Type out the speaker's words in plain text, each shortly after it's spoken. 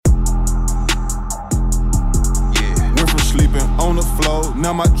on the floor.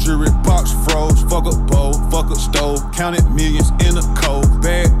 Now my jewelry box froze. Fuck a bowl, fuck a stove. Counted millions in a cold.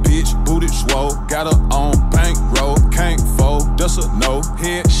 Bad bitch, booty swole. Got her on bankroll. Can't fold, that's a no.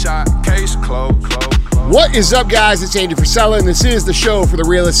 Headshot, case closed. What is up, guys? It's Andy Frisella, and this is the show for the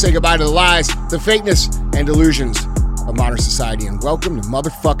realists. Say goodbye to the lies, the fakeness, and delusions of modern society. And welcome to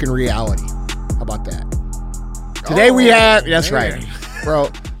motherfucking reality. How about that? Today we have... That's right.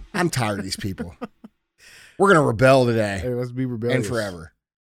 Bro, I'm tired of these people. We're going to rebel today. Hey, let's be rebellious. And forever.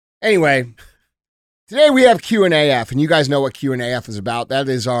 Anyway, today we have Q&AF, and you guys know what Q&AF is about. That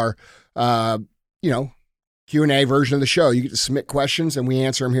is our, Q&A version of the show. You get to submit questions, and we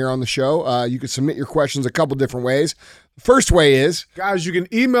answer them here on the show. You can submit your questions a couple different ways. The first way is... Guys, you can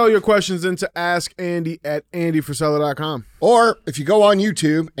email your questions into askandy@andyfrisella.com. Or if you go on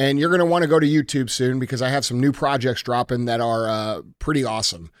YouTube, and you're going to want to go to YouTube soon because I have some new projects dropping that are pretty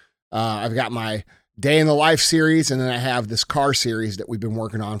awesome. I've got my Day in the Life series, and then I have this car series that we've been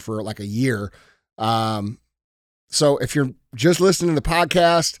working on for like a year. So if you're just listening to the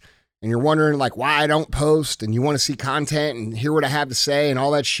podcast and you're wondering like why I don't post and you want to see content and hear what I have to say and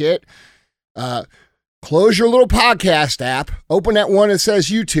all that shit, close your little podcast app, open that one that says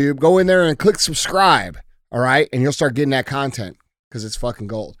YouTube, go in there and click subscribe, all right? And you'll start getting that content because it's fucking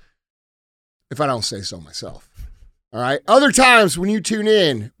gold, if I don't say so myself. All right. Other times when you tune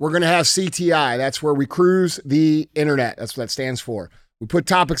in, we're going to have CTI. That's where we cruise the internet. That's what that stands for. We put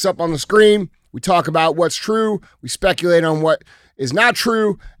topics up on the screen. We talk about what's true. We speculate on what is not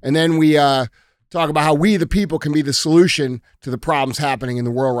true. And then we talk about how we, the people, can be the solution to the problems happening in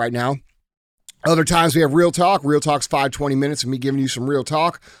the world right now. Other times we have Real Talk. Real Talk's 5-20 minutes of me giving you some real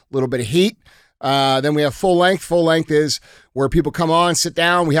talk, a little bit of heat. Then we have Full Length. Full Length is where people come on, sit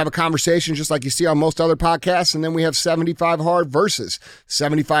down, we have a conversation just like you see on most other podcasts, and then we have 75 Hard Versus.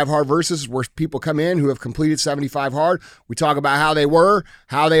 75 Hard Versus is where people come in who have completed 75 Hard. We talk about how they were,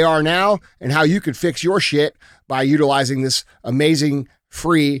 how they are now, and how you could fix your shit by utilizing this amazing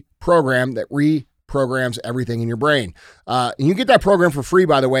free program that reprograms everything in your brain. And you get that program for free,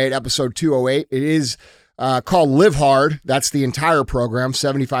 by the way, at episode 208. It is called Live Hard. That's the entire program.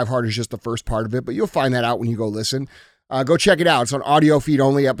 75 Hard is just the first part of it, but you'll find that out when you go listen. Go check it out. It's on audio feed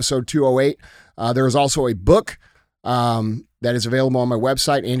only, episode 208. There is also a book that is available on my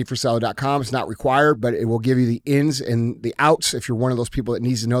website, andyfrisella.com. It's not required, but it will give you the ins and the outs if you're one of those people that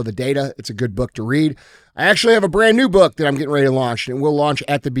needs to know the data. It's a good book to read. I actually have a brand new book that I'm getting ready to launch, and it will launch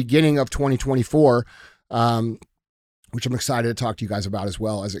at the beginning of 2024, which I'm excited to talk to you guys about as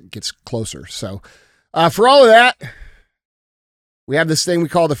well as it gets closer. So for all of that, we have this thing we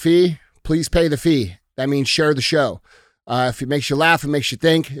call the fee. Please pay the fee. That means share the show. If it makes you laugh, it makes you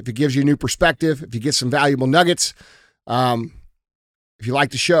think. If it gives you a new perspective, if you get some valuable nuggets, if you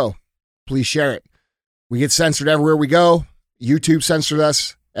like the show, please share it. We get censored everywhere we go. YouTube censored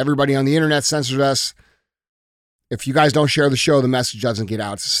us. Everybody on the internet censored us. If you guys don't share the show, the message doesn't get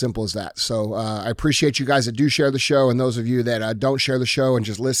out. It's as simple as that. So I appreciate you guys that do share the show, and those of you that don't share the show and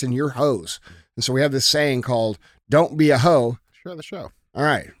just listen, you're hoes. And so we have this saying called, don't be a hoe. Share the show. All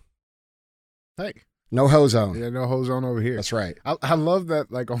right. Hey. No hoe zone. Yeah, no hoe zone over here. That's right. I love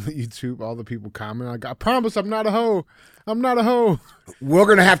that, like, on the YouTube, all the people comment, like, I promise I'm not a hoe. I'm not a hoe. We're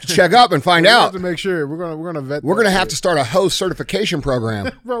going to have to check up and find out. We have to make sure. We're going to vet. We're going to have to start a hoe certification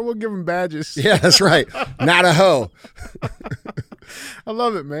program. Bro, we'll give them badges. Yeah, that's right. Not a hoe. I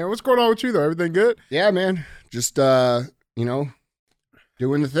love it, man. What's going on with you, though? Everything good? Yeah, man. Just, doing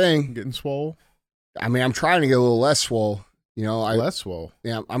the thing. Getting swole? I mean, I'm trying to get a little less swole. Less swole.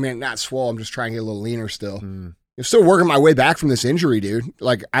 Yeah, I mean, not swole. I'm just trying to get a little leaner still. I'm still working my way back from this injury, dude.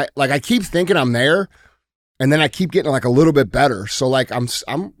 I keep thinking I'm there, and then I keep getting like a little bit better. So like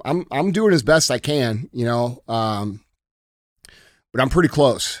I'm doing as best I can, but I'm pretty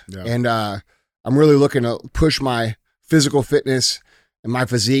close. Yeah. And I'm really looking to push my physical fitness and my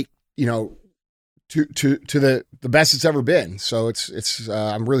physique, to the best it's ever been. So it's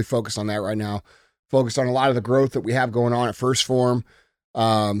I'm really focused on that right now. Focused on a lot of the growth that we have going on at First Form.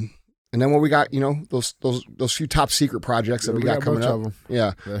 And then what we got, those few top secret projects that we got coming up.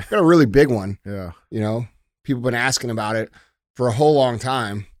 Yeah. Got a really big one. Yeah. People have been asking about it for a whole long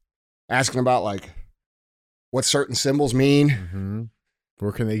time, asking about like what certain symbols mean. Mm-hmm.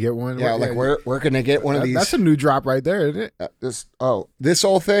 Where can they get one? Yeah. Where can they get one of these? That's a new drop right there, isn't it? This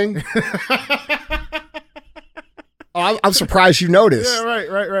whole thing. Oh, I'm surprised you noticed. Yeah,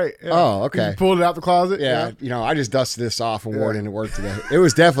 right. Yeah. Oh, okay. You pulled it out the closet? Yeah. I just dusted this off and wore it into work today. It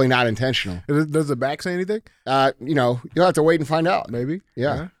was definitely not intentional. Does the back say anything? You'll have to wait and find out. Maybe.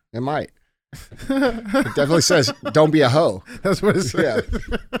 Yeah. It might. It definitely says, don't be a hoe. That's what it says.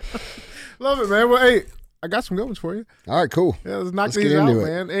 Yeah. Love it, man. Well, hey, I got some good ones for you. All right, cool. Yeah, let's knock Let's these get out, into it.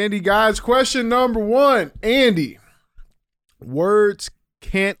 man. Andy, guys, question number 1. Andy, words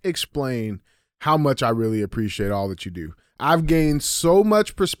can't explain how much I really appreciate all that you do. I've gained so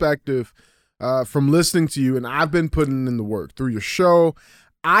much perspective from listening to you, and I've been putting in the work through your show.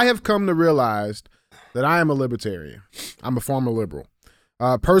 I have come to realize that I am a libertarian. I'm a former liberal.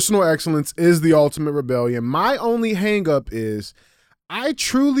 Personal excellence is the ultimate rebellion. My only hang-up is I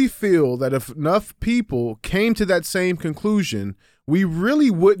truly feel that if enough people came to that same conclusion, we really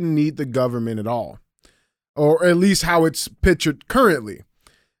wouldn't need the government at all, or at least how it's pictured currently.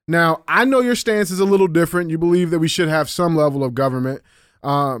 Now, I know your stance is a little different. You believe that we should have some level of government.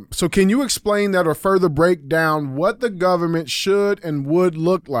 So can you explain that or further break down what the government should and would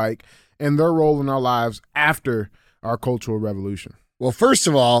look like and their role in our lives after our cultural revolution? Well, first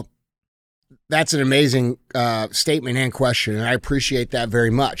of all, that's an amazing statement and question, and I appreciate that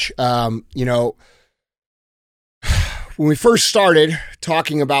very much. You know, when we first started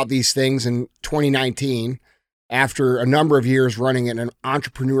talking about these things in 2019, after a number of years running an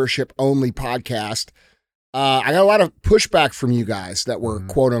entrepreneurship-only podcast, I got a lot of pushback from you guys that were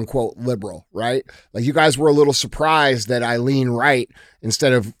quote unquote liberal, right? Like you guys were a little surprised that I lean right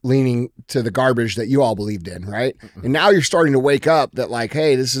instead of leaning to the garbage that you all believed in, right? And now you're starting to wake up that like,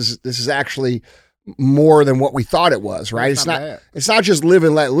 hey, this is actually more than what we thought it was, right? It's not just live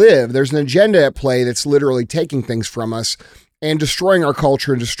and let live. There's an agenda at play that's literally taking things from us and destroying our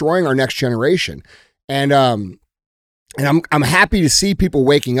culture and destroying our next generation. And I'm happy to see people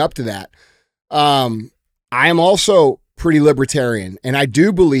waking up to that. I am also pretty libertarian, and I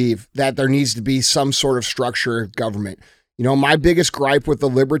do believe that there needs to be some sort of structure of government. You know, my biggest gripe with the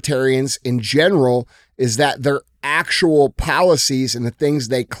libertarians in general is that their actual policies and the things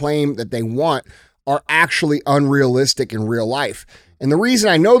they claim that they want are actually unrealistic in real life. And the reason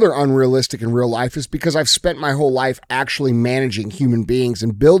I know they're unrealistic in real life is because I've spent my whole life actually managing human beings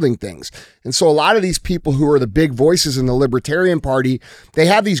and building things. And so a lot of these people who are the big voices in the Libertarian Party, they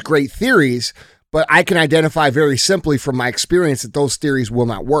have these great theories, but I can identify very simply from my experience that those theories will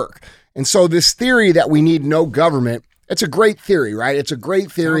not work. And so this theory that we need no government, it's a great theory, right? It's a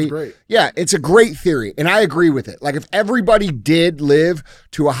great theory. Sounds great. Yeah, it's a great theory. And I agree with it. Like if everybody did live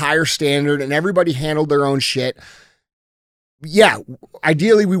to a higher standard and everybody handled their own shit, yeah,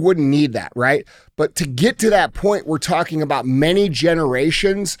 ideally we wouldn't need that, right? But to get to that point, we're talking about many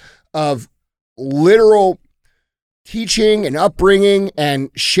generations of literal teaching and upbringing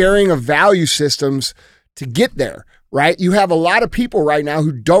and sharing of value systems to get there, right? You have a lot of people right now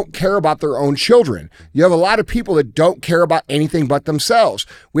who don't care about their own children. You have a lot of people that don't care about anything but themselves.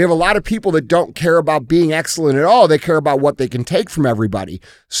 We have a lot of people that don't care about being excellent at all. They care about what they can take from everybody.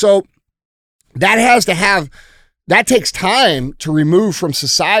 So that takes time to remove from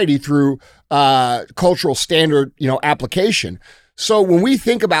society through cultural standard, application. So when we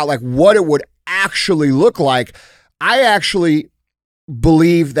think about like what it would actually look like, I actually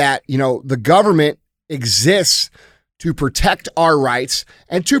believe that, the government exists to protect our rights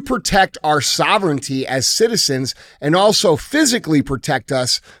and to protect our sovereignty as citizens and also physically protect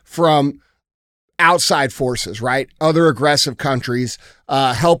us from outside forces, right? Other aggressive countries,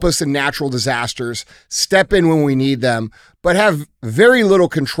 help us in natural disasters, step in when we need them, but have very little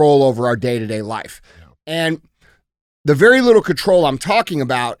control over our day-to-day life. Yeah. And the very little control I'm talking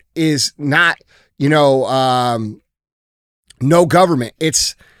about is not, no government.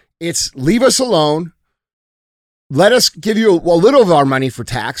 It's leave us alone. Let us give you a little of our money for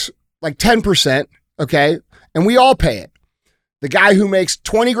tax, like 10%, okay? And we all pay it. The guy who makes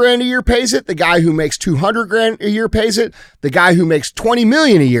 20 grand a year pays it. The guy who makes 200 grand a year pays it. The guy who makes 20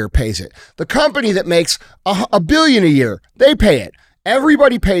 million a year pays it. The company that makes a billion a year, they pay it.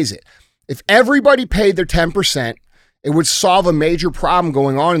 Everybody pays it. If everybody paid their 10%, it would solve a major problem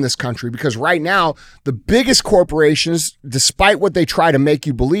going on in this country because right now, the biggest corporations, despite what they try to make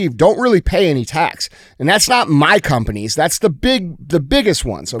you believe, don't really pay any tax. And that's not my companies. That's the biggest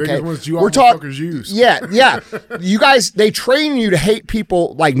ones, okay? Biggest ones you all motherfuckers use. Yeah. You guys, they train you to hate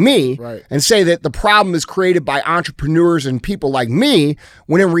people like me right. And say that the problem is created by entrepreneurs and people like me,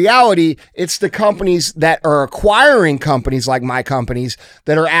 when in reality, it's the companies that are acquiring companies like my companies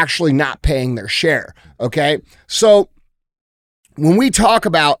that are actually not paying their share, okay? So when we talk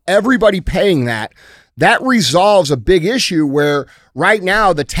about everybody paying that resolves a big issue where right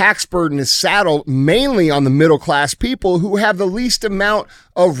now the tax burden is saddled mainly on the middle class people who have the least amount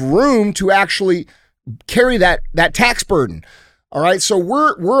of room to actually carry that tax burden. All right. So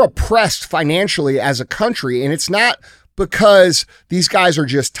we're oppressed financially as a country, and it's not because these guys are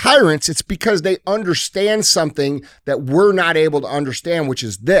just tyrants. It's because they understand something that we're not able to understand, which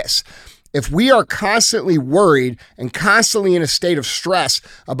is this. if we are constantly worried and constantly in a state of stress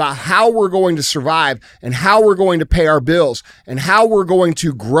about how we're going to survive and how we're going to pay our bills and how we're going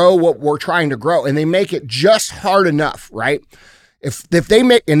to grow what we're trying to grow, and they make it just hard enough, right? If they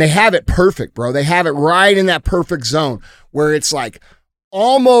make, and they have it perfect, bro, they have it right in that perfect zone where it's like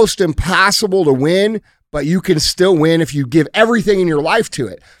almost impossible to win, but you can still win if you give everything in your life to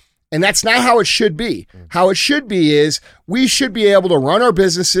it. And that's not how it should be. How it should be is we should be able to run our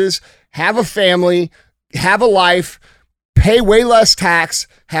businesses, have a family, have a life, pay way less tax,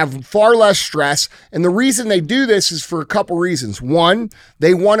 have far less stress. And the reason they do this is for a couple reasons. One,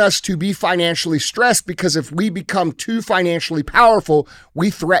 they want us to be financially stressed because if we become too financially powerful, we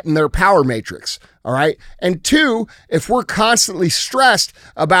threaten their power matrix. All right. And two, if we're constantly stressed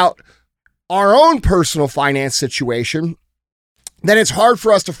about our own personal finance situation, then it's hard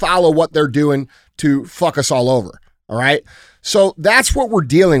for us to follow what they're doing to fuck us all over. All right. So that's what we're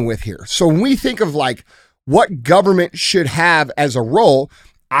dealing with here. So when we think of like what government should have as a role,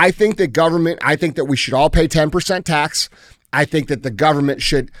 I think that we should all pay 10% tax. I think that the government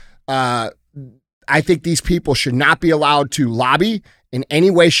should, I think these people should not be allowed to lobby in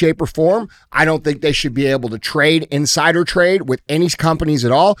any way, shape, or form. I don't think they should be able to trade, insider trade with any companies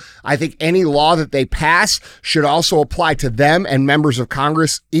at all. I think any law that they pass should also apply to them and members of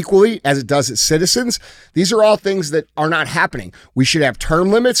Congress equally as it does its citizens. These are all things that are not happening. We should have term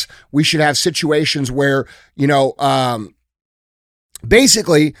limits. We should have situations where,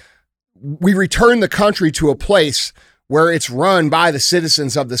 basically we return the country to a place where it's run by the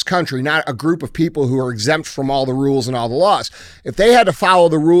citizens of this country, not a group of people who are exempt from all the rules and all the laws. If they had to follow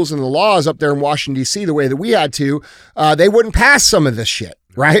the rules and the laws up there in Washington, D.C. the way that we had to, they wouldn't pass some of this shit,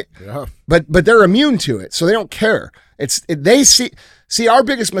 right? Yeah. But they're immune to it, so they don't care. They see our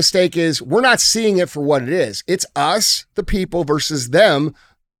biggest mistake is we're not seeing it for what it is. It's us, the people, versus them,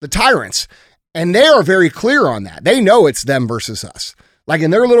 the tyrants. And they are very clear on that. They know it's them versus us. Like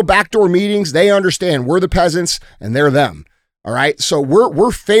in their little backdoor meetings, they understand we're the peasants and they're them. All right. So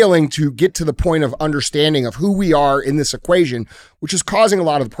we're failing to get to the point of understanding of who we are in this equation, which is causing a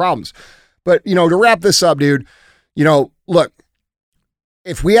lot of the problems. But, to wrap this up, dude, look,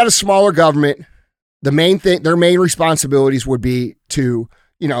 if we had a smaller government, their main responsibilities would be to,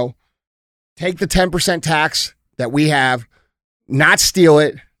 take the 10% tax that we have, not steal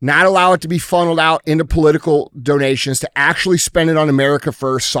it, not allow it to be funneled out into political donations, to actually spend it on America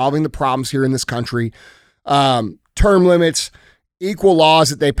first, solving the problems here in this country. Term limits, equal laws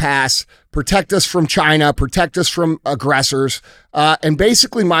that they pass, protect us from China, protect us from aggressors, and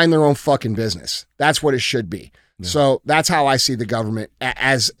basically mind their own fucking business. That's what it should be. Yeah. So that's how I see the government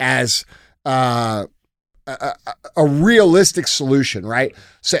as a realistic solution, right?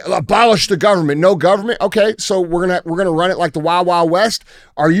 Say abolish the government, no government. Okay, so we're gonna run it like the Wild Wild West.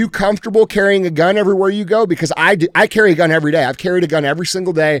 Are you comfortable carrying a gun everywhere you go? Because I carry a gun every day. I've carried a gun every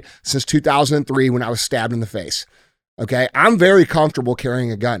single day since 2003 when I was stabbed in the face. Okay, I'm very comfortable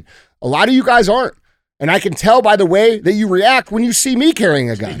carrying a gun. A lot of you guys aren't. And I can tell by the way that you react when you see me carrying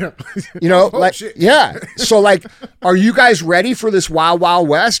a gun. Shit. Yeah. So are you guys ready for this Wild Wild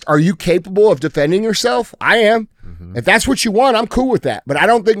West? Are you capable of defending yourself? I am. Mm-hmm. If that's what you want, I'm cool with that. But I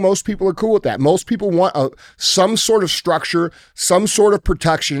don't think most people are cool with that. Most people want some sort of structure, some sort of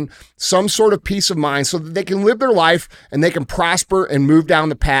protection, some sort of peace of mind so that they can live their life and they can prosper and move down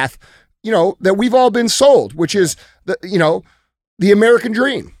the path, that we've all been sold, which is the American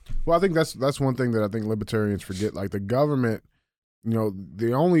dream. Well, I think that's one thing that I think libertarians forget. Like the government, how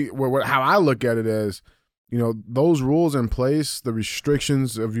I look at it as, those rules in place, the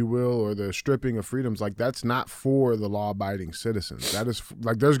restrictions, if you will, or the stripping of freedoms, like that's not for the law-abiding citizens. That is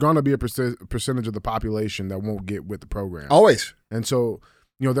like there's going to be a percentage of the population that won't get with the program. Always. And so,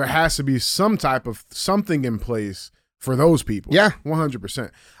 there has to be some type of something in place for those people. Yeah. 100%.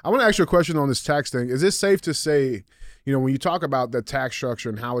 I want to ask you a question on this tax thing. Is it safe to say, when you talk about the tax structure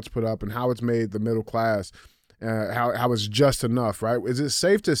and how it's put up and how it's made the middle class, how it's just enough, right? Is it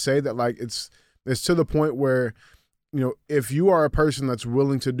safe to say that like it's to the point where, if you are a person that's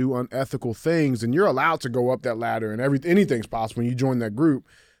willing to do unethical things, then you're allowed to go up that ladder and anything's possible when you join that group.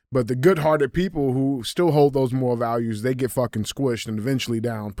 But the good-hearted people who still hold those moral values, they get fucking squished and eventually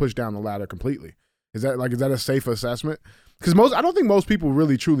pushed down the ladder completely. Is that a safe assessment? Because I don't think most people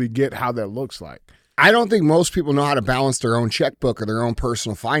really truly get how that looks like. I don't think most people know how to balance their own checkbook or their own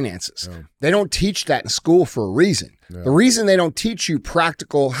personal finances. Yeah. They don't teach that in school for a reason. Yeah. The reason they don't teach you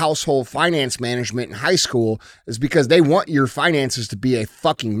practical household finance management in high school is because they want your finances to be a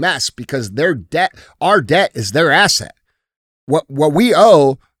fucking mess because our debt is their asset. What we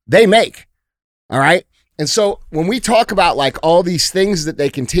owe, they make. All right. And so when we talk about like all these things that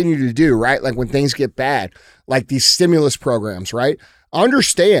they continue to do, right? Like when things get bad, like these stimulus programs, right?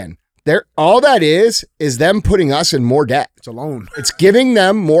 Understand all that is them putting us in more debt. It's a loan. It's giving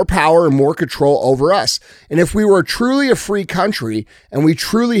them more power and more control over us. And if we were truly a free country and we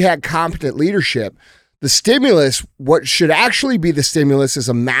truly had competent leadership, the stimulus, what should actually be the stimulus is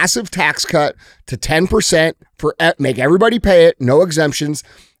a massive tax cut to 10% for make everybody pay it, no exemptions.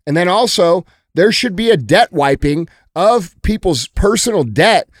 And then also there should be a debt wiping of people's personal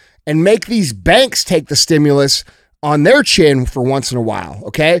debt and make these banks take the stimulus on their chin for once in a while,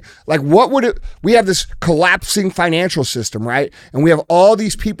 okay? Like we have this collapsing financial system, right? And we have all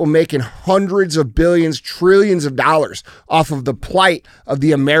these people making hundreds of billions, trillions of dollars off of the plight of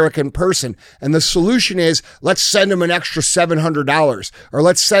the American person. And the solution is let's send them an extra $700 or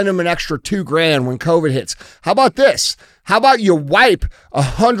let's send them an extra $2,000 when COVID hits. How about this? How about you wipe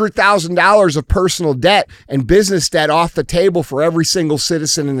 $100,000 of personal debt and business debt off the table for every single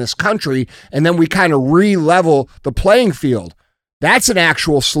citizen in this country, and then we kind of re-level the playing field? That's an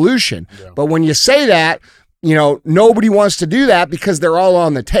actual solution. Yeah. But when you say that, nobody wants to do that because they're all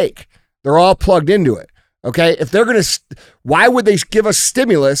on the take. They're all plugged into it. Okay? If they're going to, why would they give us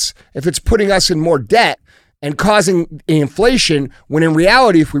stimulus if it's putting us in more debt and causing inflation, when in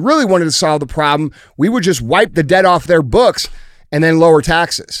reality, if we really wanted to solve the problem, we would just wipe the debt off their books and then lower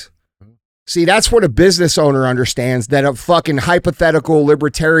taxes. See, that's what a business owner understands that a fucking hypothetical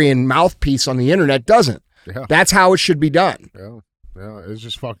libertarian mouthpiece on the internet doesn't. Yeah. That's how it should be done. Yeah, it's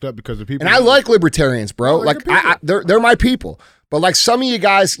just fucked up because of people. And I like libertarians, bro. Like they're my people. But like some of you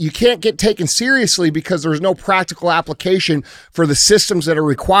guys, you can't get taken seriously because there's no practical application for the systems that are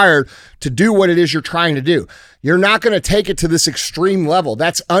required to do what it is you're trying to do. You're not going to take it to this extreme level.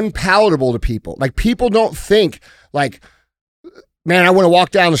 That's unpalatable to people. Like people don't think like, man, I want to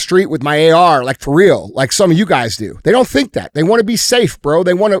walk down the street with my AR, like for real, like some of you guys do. They don't think that. They want to be safe, bro.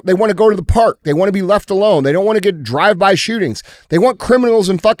 They want to go to the park. They want to be left alone. They don't want to get drive-by shootings. They want criminals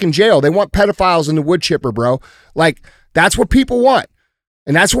in fucking jail. They want pedophiles in the wood chipper, bro. Like, that's what people want,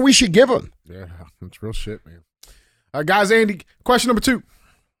 and that's what we should give them. Yeah, that's real shit, man. Guys, Andy, question number 2.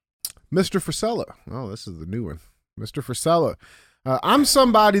 Mr. Frisella. Oh, this is the new one. Mr. Frisella. I'm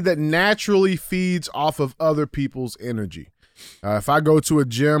somebody that naturally feeds off of other people's energy. If I go to a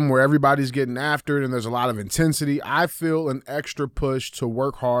gym where everybody's getting after it and there's a lot of intensity, I feel an extra push to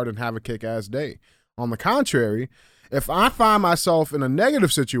work hard and have a kick-ass day. On the contrary, if I find myself in a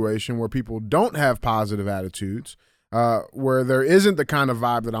negative situation where people don't have positive attitudes, where there isn't the kind of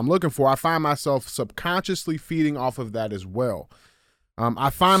vibe that I'm looking for, I find myself subconsciously feeding off of that as well. I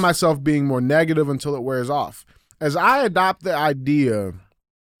find myself being more negative until it wears off. As I adopt the idea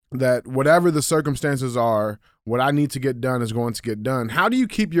that whatever the circumstances are, what I need to get done is going to get done, how do you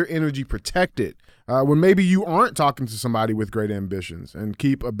keep your energy protected when maybe you aren't talking to somebody with great ambitions and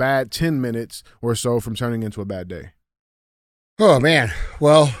keep a bad 10 minutes or so from turning into a bad day? Oh, man.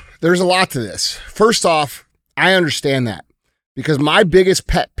 Well, there's a lot to this. First off, I understand that because my biggest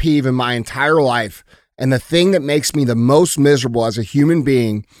pet peeve in my entire life and the thing that makes me the most miserable as a human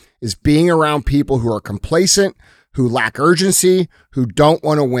being is being around people who are complacent, who lack urgency, who don't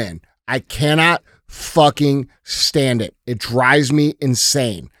want to win. I cannot fucking stand it. It drives me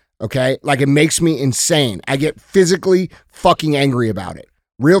insane. Okay? Like it makes me insane. I get physically fucking angry about it.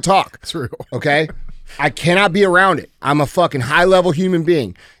 Real talk. It's real. Okay? I cannot be around it. I'm a fucking high-level human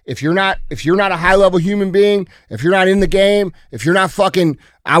being. If you're not a high-level human being, if you're not in the game, if you're not fucking,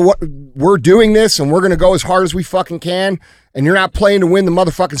 we're doing this and we're going to go as hard as we fucking can, and you're not playing to win the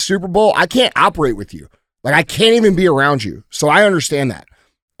motherfucking Super Bowl, I can't operate with you. Like, I can't even be around you. So I understand that.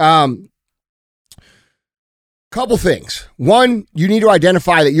 Couple things. One, you need to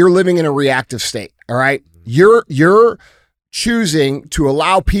identify that you're living in a reactive state, all right? You're choosing to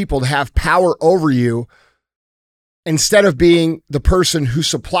allow people to have power over you instead of being the person who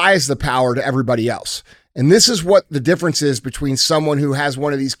supplies the power to everybody else. And this is what the difference is between someone who has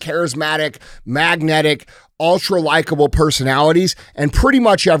one of these charismatic, magnetic, ultra likable personalities and pretty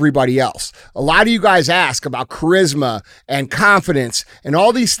much everybody else. A lot of you guys ask about charisma and confidence and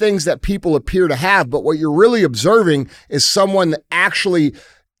all these things that people appear to have, but what you're really observing is someone that actually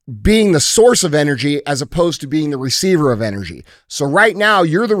being the source of energy as opposed to being the receiver of energy. So right now,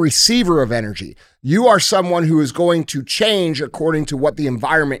 you're the receiver of energy. You are someone who is going to change according to what the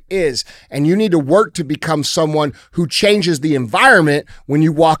environment is, and you need to work to become someone who changes the environment when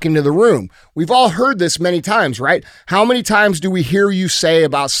you walk into the room. We've all heard this many times, right? How many times do we hear you say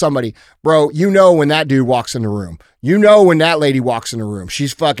about somebody, bro, you know when that dude walks in the room? You know when that lady walks in the room,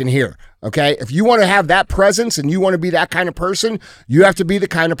 she's fucking here, okay? If you want to have that presence and you want to be that kind of person, you have to be the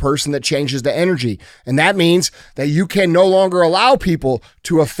kind of person that changes the energy. And that means that you can no longer allow people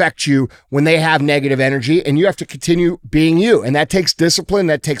to affect you when they have negative energy, and you have to continue being you. And that takes discipline,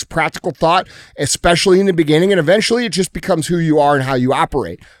 that takes practical thought, especially in the beginning, and eventually it just becomes who you are and how you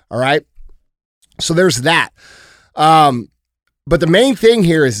operate, all right? So there's that. But the main thing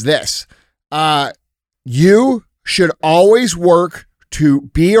here is this. You should always work to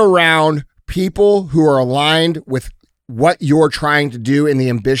be around people who are aligned with what you're trying to do and the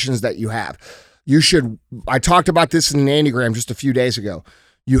ambitions that you have. I talked about this in an Enneagram just a few days ago.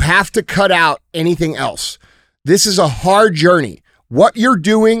 You have to cut out anything else. This is a hard journey. What you're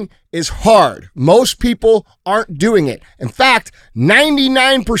doing is hard. Most people aren't doing it. In fact,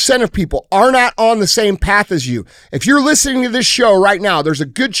 99% of people are not on the same path as you. If you're listening to this show right now, there's a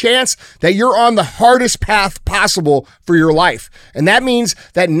good chance that you're on the hardest path possible for your life. And that means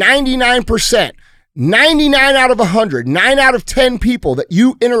that 99%, 99 out of 100, 9 out of 10 people that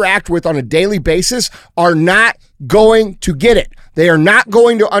you interact with on a daily basis are not going to get it. They are not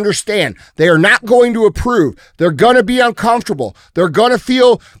going to understand. They are not going to approve. They're going to be uncomfortable. They're going to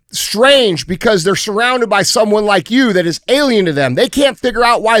feel strange because they're surrounded by someone like you that is alien to them. They can't figure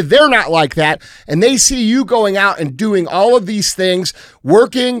out why they're not like that. And they see you going out and doing all of these things,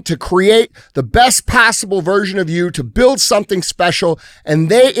 working to create the best possible version of you, to build something special. And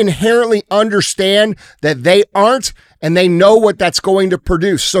they inherently understand that they aren't, and they know what that's going to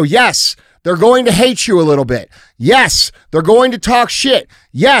produce. So yes, they're going to hate you a little bit. Yes, they're going to talk shit.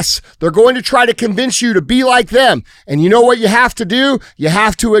 Yes, they're going to try to convince you to be like them. And you know what you have to do? You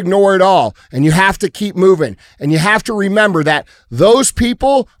have to ignore it all. And you have to keep moving. And you have to remember that those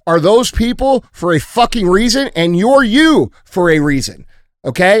people are those people for a fucking reason, and you're you for a reason.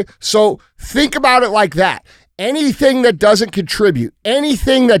 Okay? So think about it like that. Anything that doesn't contribute,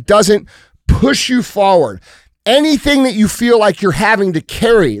 anything that doesn't push you forward, anything that you feel like you're having to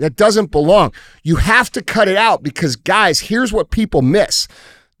carry that doesn't belong, you have to cut it out, because guys, here's what people miss.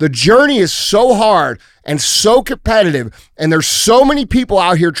 The journey is so hard and so competitive, and there's so many people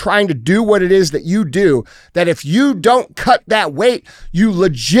out here trying to do what it is that you do, that if you don't cut that weight, you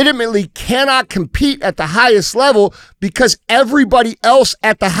legitimately cannot compete at the highest level, because everybody else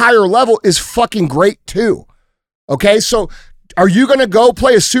at the higher level is fucking great too. Okay, so are you going to go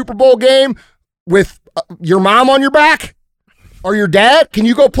play a Super Bowl game with your mom on your back or your dad? Can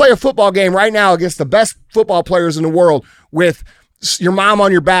you go play a football game right now against the best football players in the world with your mom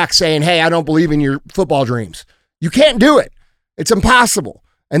on your back saying, hey, I don't believe in your football dreams? You can't do it. It's impossible.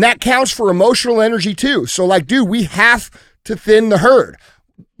 And that counts for emotional energy too. So like, dude, we have to thin the herd.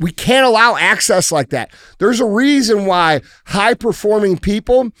 We can't allow access like that. There's a reason why high performing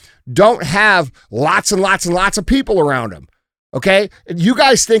people don't have lots and lots and lots of people around them. Okay? You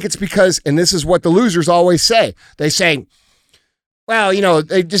guys think it's because, and this is what the losers always say. They say, well, you know,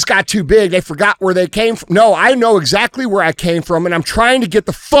 they just got too big. They forgot where they came from. No, I know exactly where I came from, and I'm trying to get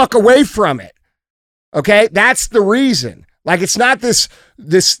the fuck away from it. Okay? That's the reason. Like, it's not this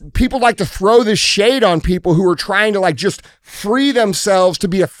people like to throw this shade on people who are trying to like just free themselves to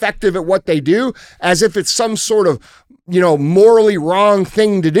be effective at what they do, as if it's some sort of, you know, morally wrong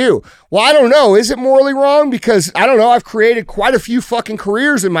thing to do. Well, I don't know. Is it morally wrong? Because I don't know. I've created quite a few fucking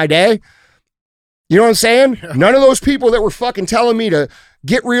careers in my day. You know what I'm saying? None of those people that were fucking telling me to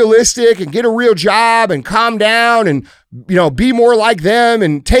get realistic and get a real job and calm down and, you know, be more like them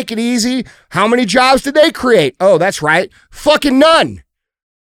and take it easy. How many jobs did they create? Oh, that's right. Fucking none.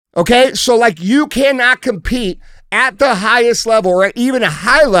 Okay. So like, you cannot compete at the highest level or even a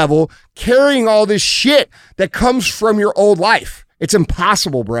high level carrying all this shit that comes from your old life. It's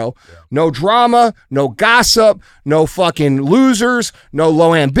impossible, bro. Yeah. No drama, no gossip, no fucking losers, no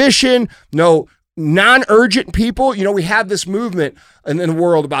low ambition, no non-urgent people. You know, we have this movement in the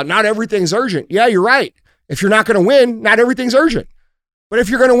world about not everything's urgent. Yeah, you're right. If you're not going to win, not everything's urgent. But if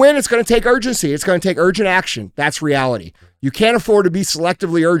you're going to win, it's going to take urgency. It's going to take urgent action. That's reality. You can't afford to be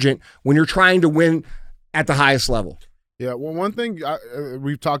selectively urgent when you're trying to win at the highest level. Yeah, well, one thing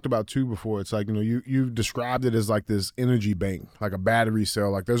we've talked about too before, it's like, you know, you've described it as like this energy bank, like a battery cell.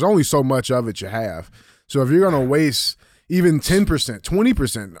 Like, there's only so much of it you have. So if you're going to waste even 10%,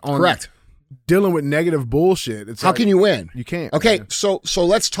 20% on correct dealing with negative bullshit, it's how can you win? You can't. Okay, man. so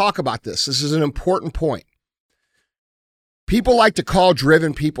let's talk about this. This is an important point. People like to call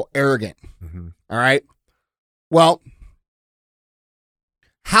driven people arrogant. Mm-hmm. All right. Well,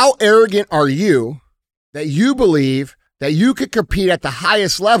 how arrogant are you that you believe that you could compete at the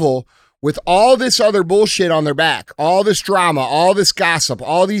highest level with all this other bullshit on their back, all this drama, all this gossip,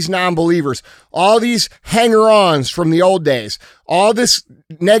 all these non-believers, all these hanger-ons from the old days, all this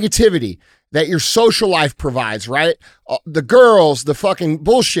negativity that your social life provides, right? The girls, the fucking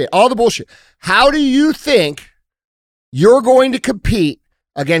bullshit, all the bullshit. How do you think you're going to compete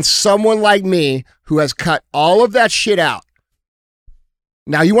against someone like me who has cut all of that shit out?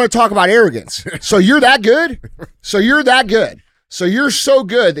 Now, you want to talk about arrogance. So you're that good? So you're so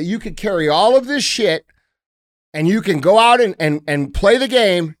good that you could carry all of this shit and you can go out and play the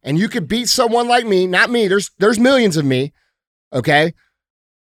game and you could beat someone like me, not me, there's millions of me, okay,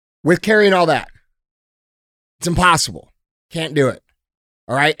 with carrying all that. It's impossible. Can't do it.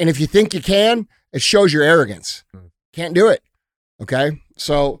 All right? And if you think you can, it shows your arrogance. Can't do it. Okay?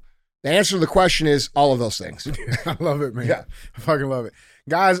 So the answer to the question is all of those things. I love it, man. Yeah. I fucking love it.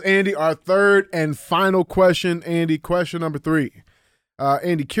 Guys, Andy, our third and final question. Andy, question number 3.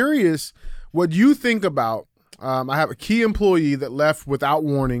 Andy, curious what you think about, I have a key employee that left without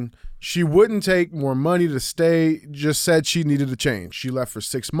warning. She wouldn't take more money to stay, just said she needed a change. She left for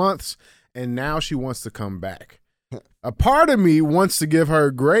 6 months, and now she wants to come back. A part of me wants to give her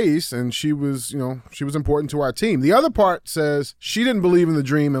grace, and she was important to our team. The other part says she didn't believe in the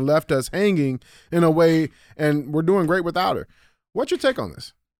dream and left us hanging in a way, and we're doing great without her. What's your take on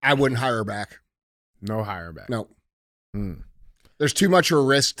this? I wouldn't hire her back. No hire her back. No. There's too much of a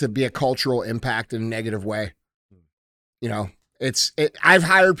risk to be a cultural impact in a negative way. You know, I've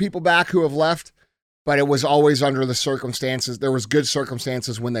hired people back who have left, but it was always under the circumstances. There was good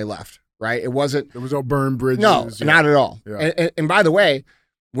circumstances when they left, right? There was no burned bridges. No, not at all. Yeah. And by the way,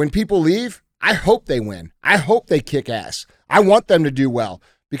 when people leave, I hope they win. I hope they kick ass. I want them to do well,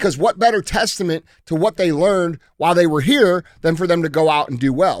 because what better testament to what they learned while they were here than for them to go out and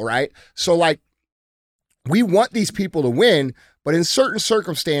do well, right? So like, we want these people to win, but in certain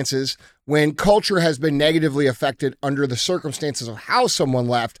circumstances, when culture has been negatively affected under the circumstances of how someone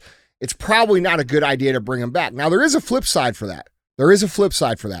left, it's probably not a good idea to bring them back. Now, there is a flip side for that.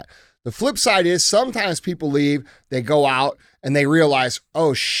 The flip side is sometimes people leave, they go out, and they realize,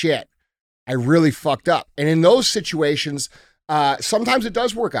 oh shit, I really fucked up. And in those situations, sometimes it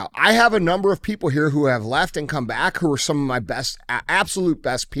does work out. I have a number of people here who have left and come back who are some of my best, absolute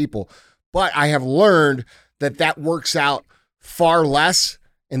best people. But I have learned that works out far less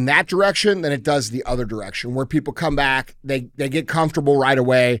in that direction than it does the other direction, where people come back, they get comfortable right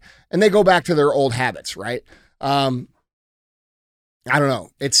away, and they go back to their old habits, right? I don't know.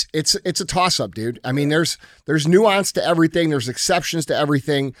 It's a toss-up, dude. I mean, there's nuance to everything. There's exceptions to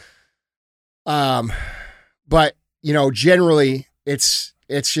everything. But, you know, generally, it's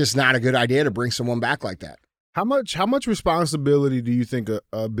just not a good idea to bring someone back like that. How much responsibility do you think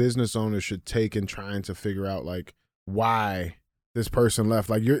a business owner should take in trying to figure out like why this person left?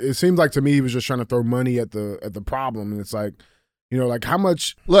 Like it seems like to me he was just trying to throw money at the problem, and it's like, you know, like how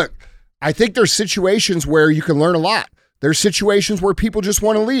much. Look, I think there's situations where you can learn a lot. There's situations where people just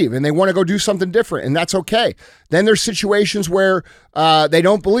want to leave and they want to go do something different, and that's okay. Then there's situations where they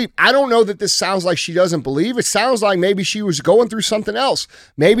don't believe. I don't know that this sounds like she doesn't believe. It sounds like maybe she was going through something else.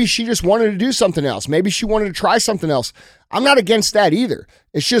 Maybe she just wanted to do something else. Maybe she wanted to try something else. I'm not against that either.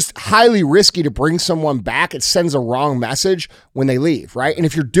 It's just highly risky to bring someone back. It sends a wrong message when they leave, right? And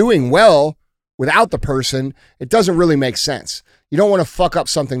if you're doing well without the person, it doesn't really make sense. You don't want to fuck up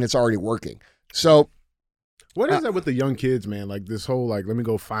something that's already working. So what is that with the young kids, man? Like this whole, like, let me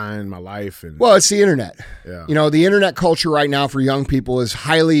go find my life. And well, it's the internet. Yeah. You know, the internet culture right now for young people is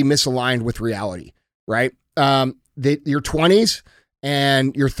highly misaligned with reality, right? Your 20s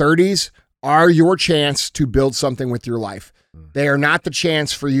and your 30s are your chance to build something with your life. They are not the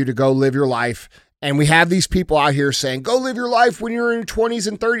chance for you to go live your life. And we have these people out here saying, go live your life when you're in your 20s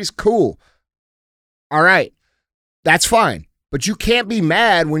and 30s. Cool. All right. That's fine. But you can't be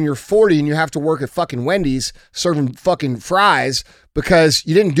mad when you're 40 and you have to work at fucking Wendy's serving fucking fries because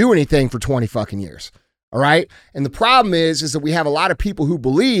you didn't do anything for 20 fucking years. All right. And the problem is that we have a lot of people who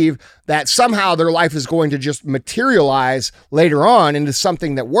believe that somehow their life is going to just materialize later on into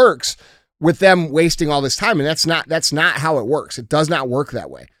something that works with them wasting all this time. And that's not how it works. It does not work that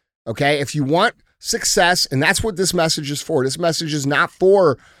way. Okay. If you want success, and that's what this message is for. This message is not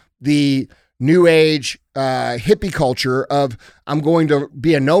for the new age hippie culture of I'm going to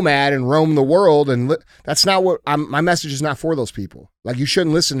be a nomad and roam the world. And that's not what my message is not for those people. Like, you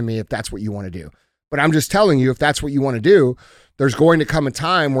shouldn't listen to me if that's what you want to do. But I'm just telling you, if that's what you want to do, there's going to come a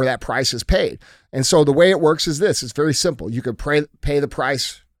time where that price is paid. And so the way it works is this. It's very simple. You could pay the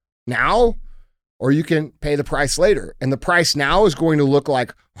price now, or you can pay the price later. And the price now is going to look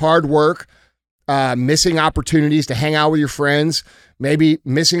like hard work, missing opportunities to hang out with your friends, maybe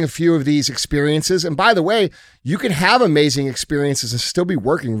missing a few of these experiences. And by the way, you can have amazing experiences and still be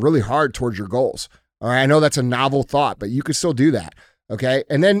working really hard towards your goals. All right. I know that's a novel thought, but you could still do that. Okay.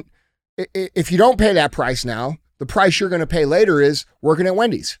 And then if you don't pay that price now, the price you're going to pay later is working at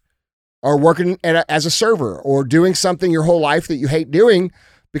Wendy's or working as a server or doing something your whole life that you hate doing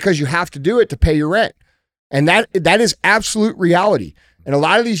because you have to do it to pay your rent. And that is absolute reality. And a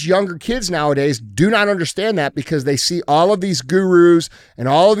lot of these younger kids nowadays do not understand that because they see all of these gurus and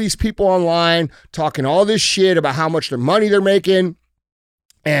all of these people online talking all this shit about how much their money they're making.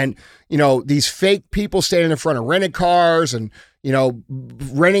 And, these fake people standing in front of rented cars and,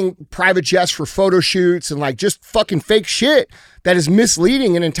 renting private jets for photo shoots and like just fucking fake shit that is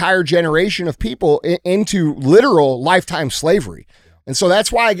misleading an entire generation of people into literal lifetime slavery. And so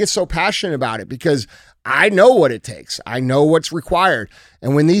that's why I get so passionate about it, because I know what it takes. I know what's required.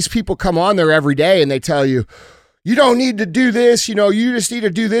 And when these people come on there every day and they tell you, you don't need to do this, you just need to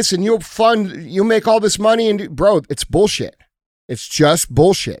do this and you'll make all this money. And bro, it's bullshit. It's just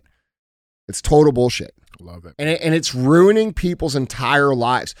bullshit. It's total bullshit. Love it. And it's ruining people's entire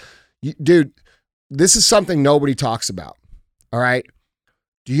lives. Dude, this is something nobody talks about. All right.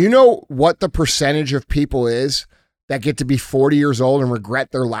 Do you know what the percentage of people is that get to be 40 years old and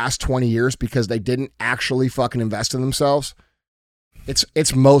regret their last 20 years because they didn't actually fucking invest in themselves?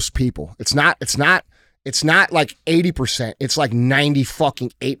 It's most people. It's not like 80%. It's like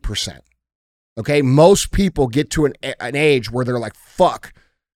 98%. Okay. Most people get to an age where they're like, fuck,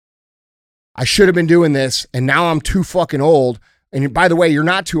 I should have been doing this. And now I'm too fucking old. And by the way, you're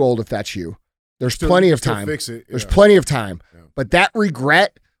not too old if that's you. There's plenty of time. Fix it. Yeah. There's plenty of time. Yeah. But that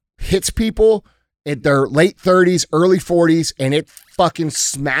regret hits people at their late 30s, early 40s, and it fucking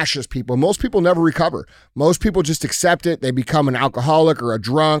smashes people. Most people never recover. Most people just accept it. They become an alcoholic or a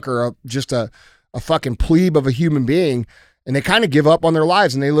drunk or just a fucking plebe of a human being, and they kind of give up on their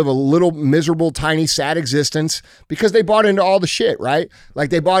lives, and they live a little miserable, tiny, sad existence because they bought into all the shit, right?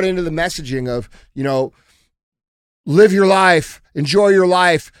 Like they bought into the messaging of, live your life, enjoy your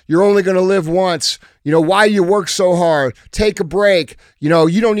life. You're only going to live once. Why you work so hard, take a break. You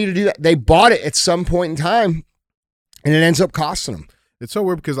don't need to do that. They bought it at some point in time and it ends up costing them. It's so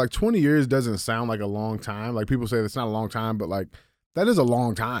weird because like 20 years doesn't sound like a long time. Like people say it's not a long time, but like that is a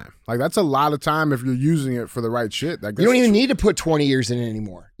long time. Like that's a lot of time if you're using it for the right shit. Like, you don't even need to put 20 years in it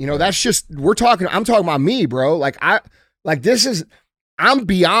anymore. That's just, I'm talking about me, bro. I'm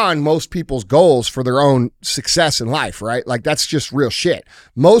beyond most people's goals for their own success in life, right? Like that's just real shit.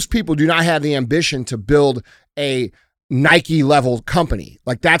 Most people do not have the ambition to build a Nike level company.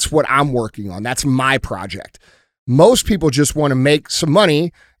 Like that's what I'm working on. That's my project. Most people just want to make some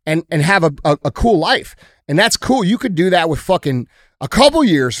money and have a cool life. And that's cool. You could do that with fucking a couple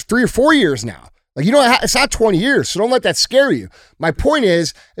years, 3 or 4 years now. Like, it's not 20 years, so don't let that scare you. My point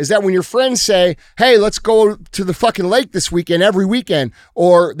is that when your friends say, hey, let's go to the fucking lake this weekend, every weekend,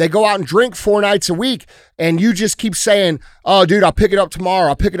 or they go out and drink 4 nights a week, and you just keep saying, oh, dude, I'll pick it up tomorrow,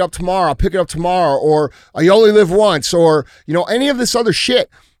 I'll pick it up tomorrow, I'll pick it up tomorrow, or you only live once, or, any of this other shit,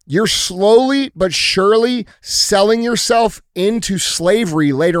 you're slowly but surely selling yourself into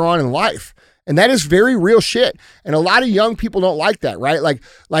slavery later on in life. And that is very real shit. And a lot of young people don't like that, right? Like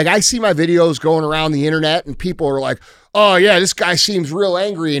I see my videos going around the internet and people are like, oh yeah, this guy seems real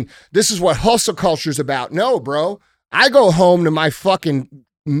angry and this is what hustle culture is about. No, bro. I go home to my fucking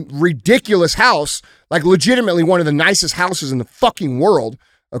ridiculous house, like legitimately one of the nicest houses in the fucking world,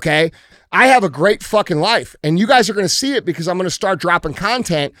 okay? I have a great fucking life. And you guys are going to see it because I'm going to start dropping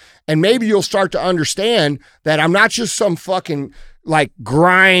content and maybe you'll start to understand that I'm not just some fucking like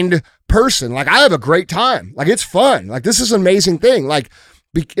grind person. Like I have a great time. Like it's fun. Like this is an amazing thing. Like,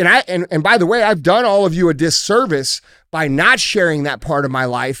 and by the way, I've done all of you a disservice by not sharing that part of my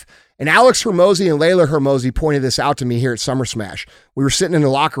life. And Alex Hermosi and Layla Hermosi pointed this out to me here at Summer Smash. We were sitting in the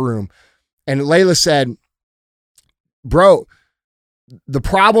locker room and Layla said, bro, the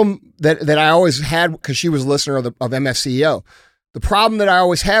problem that I always had, because she was a listener of MFCEO, the problem that I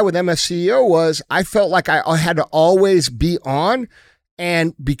always had with MFCEO was I felt like I had to always be on.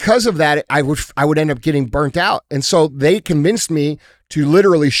 And because of that, I would end up getting burnt out. And so they convinced me to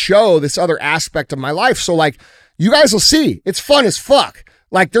literally show this other aspect of my life. So like, you guys will see, it's fun as fuck.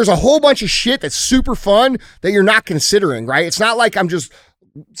 Like there's a whole bunch of shit that's super fun that you're not considering, right? It's not like I'm just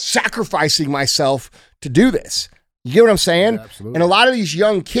sacrificing myself to do this. You get what I'm saying? Yeah, absolutely. And a lot of these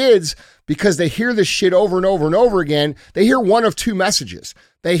young kids, because they hear this shit over and over and over again, they hear one of two messages.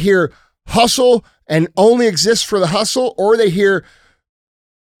 They hear hustle and only exist for the hustle, or they hear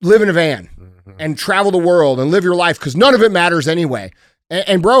live in a van and travel the world and live your life because none of it matters anyway.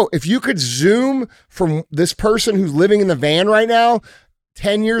 And bro, if you could zoom from this person who's living in the van right now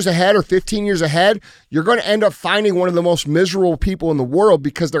 10 years ahead or 15 years ahead, you're going to end up finding one of the most miserable people in the world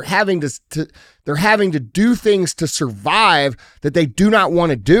because they're having to do things to survive that they do not want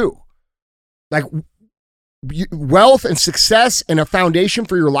to do. Like wealth and success and a foundation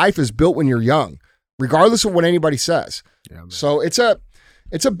for your life is built when you're young, regardless of what anybody says. Yeah, so it's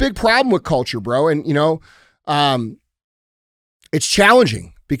a big problem with culture, bro. And it's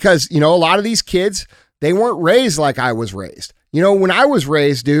challenging because, a lot of these kids, they weren't raised like I was raised. When I was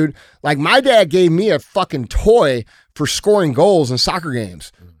raised, dude, like my dad gave me a fucking toy for scoring goals in soccer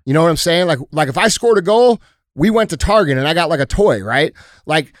games. You know what I'm saying? Like if I scored a goal, we went to Target and I got like a toy, right?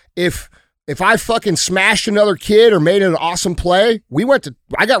 Like if I fucking smashed another kid or made an awesome play,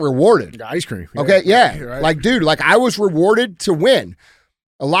 I got rewarded. Ice cream. Okay, yeah. Right. Like, dude, like I was rewarded to win.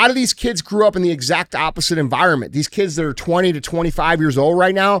 A lot of these kids grew up in the exact opposite environment. These kids that are 20 to 25 years old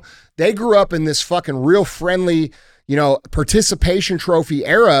right now, they grew up in this fucking real friendly, participation trophy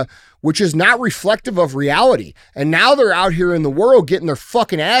era, which is not reflective of reality. And now they're out here in the world getting their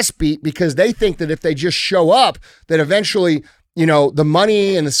fucking ass beat because they think that if they just show up, that eventually, the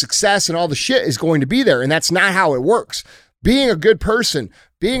money and the success and all the shit is going to be there. And that's not how it works. Being a good person,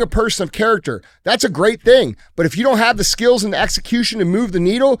 being a person of character, that's a great thing. But if you don't have the skills and the execution to move the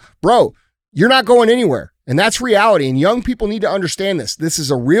needle, bro, you're not going anywhere. And that's reality. And young people need to understand this. This is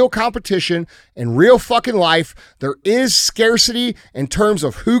a real competition in real fucking life. There is scarcity in terms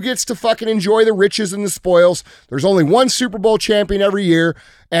of who gets to fucking enjoy the riches and the spoils. There's only one Super Bowl champion every year.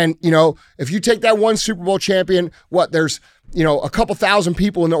 And, if you take that one Super Bowl champion, there's, a couple thousand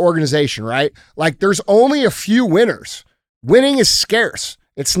people in the organization, right? Like there's only a few winners. Winning is scarce.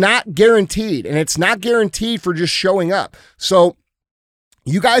 It's not guaranteed, and it's not guaranteed for just showing up. So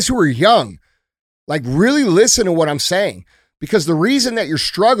you guys who are young, like really listen to what I'm saying, because the reason that you're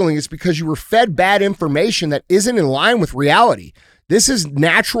struggling is because you were fed bad information that isn't in line with reality. This is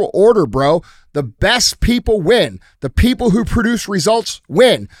natural order, bro. The best people win. The people who produce results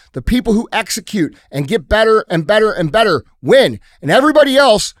win. The people who execute and get better and better and better win. And everybody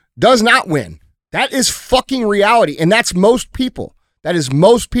else does not win. That is fucking reality. And that's most people. That is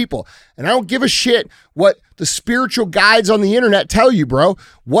most people. And I don't give a shit what the spiritual guides on the internet tell you, bro.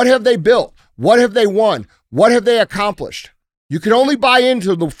 What have they built? What have they won? What have they accomplished? You can only buy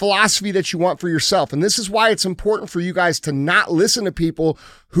into the philosophy that you want for yourself. And this is why it's important for you guys to not listen to people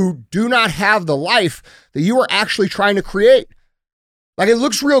who do not have the life that you are actually trying to create. Like it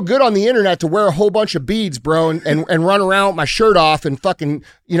looks real good on the internet to wear a whole bunch of beads, bro, and run around with my shirt off and fucking,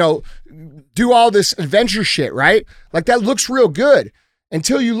 do all this adventure shit, right? Like that looks real good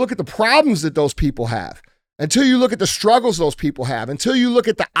until you look at the problems that those people have, until you look at the struggles those people have, until you look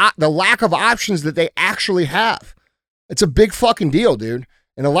at the lack of options that they actually have. It's a big fucking deal, dude.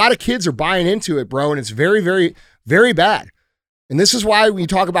 And a lot of kids are buying into it, bro, and it's very, very, very bad. And this is why we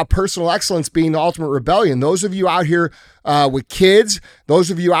talk about personal excellence being the ultimate rebellion. Those of you out here with kids,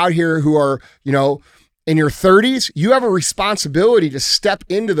 those of you out here who are, in your 30s, you have a responsibility to step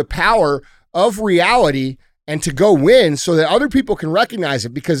into the power of reality and to go win so that other people can recognize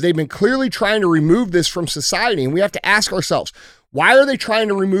it, because they've been clearly trying to remove this from society. And we have to ask ourselves, why are they trying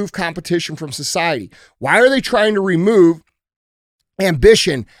to remove competition from society? Why are they trying to remove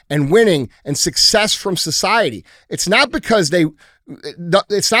ambition and winning and success from society? It's not because they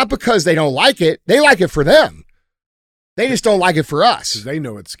don't like it. They like it for them. They just don't like it for us. They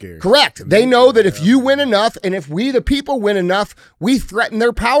know it's scary. Correct. They know that if you win enough and if we, the people, win enough, we threaten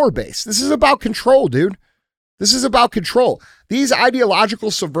their power base. This is about control, dude. This is about control. These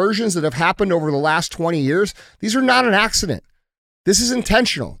ideological subversions that have happened over the last 20 years, these are not an accident. This is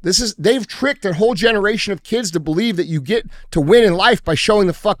intentional. They've tricked a whole generation of kids to believe that you get to win in life by showing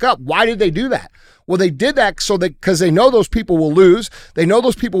the fuck up. Why did they do that? Well, they did that because they know those people will lose. They know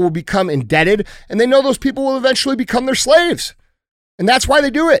those people will become indebted, and they know those people will eventually become their slaves. And that's why they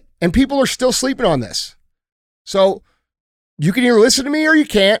do it. And people are still sleeping on this. So you can either listen to me or you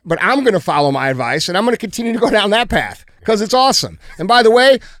can't, but I'm going to follow my advice, and I'm going to continue to go down that path because it's awesome. And by the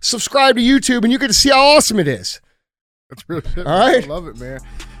way, subscribe to YouTube, and you get to see how awesome it is. That's real shit. All right. I love it, man.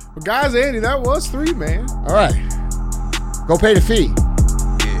 Well, guys, Andy, that was 3, man. All right. Go pay the fee.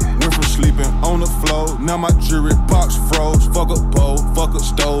 Yeah. Went from sleeping on the floor, now my jewelry box froze. Fuck a bowl, fuck a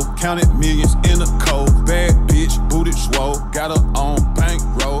stove, counted millions in the cold. Bad bitch, booted swole, got her on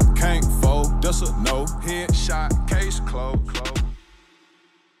bankroll, can't fold, that's a no. Headshot, case closed.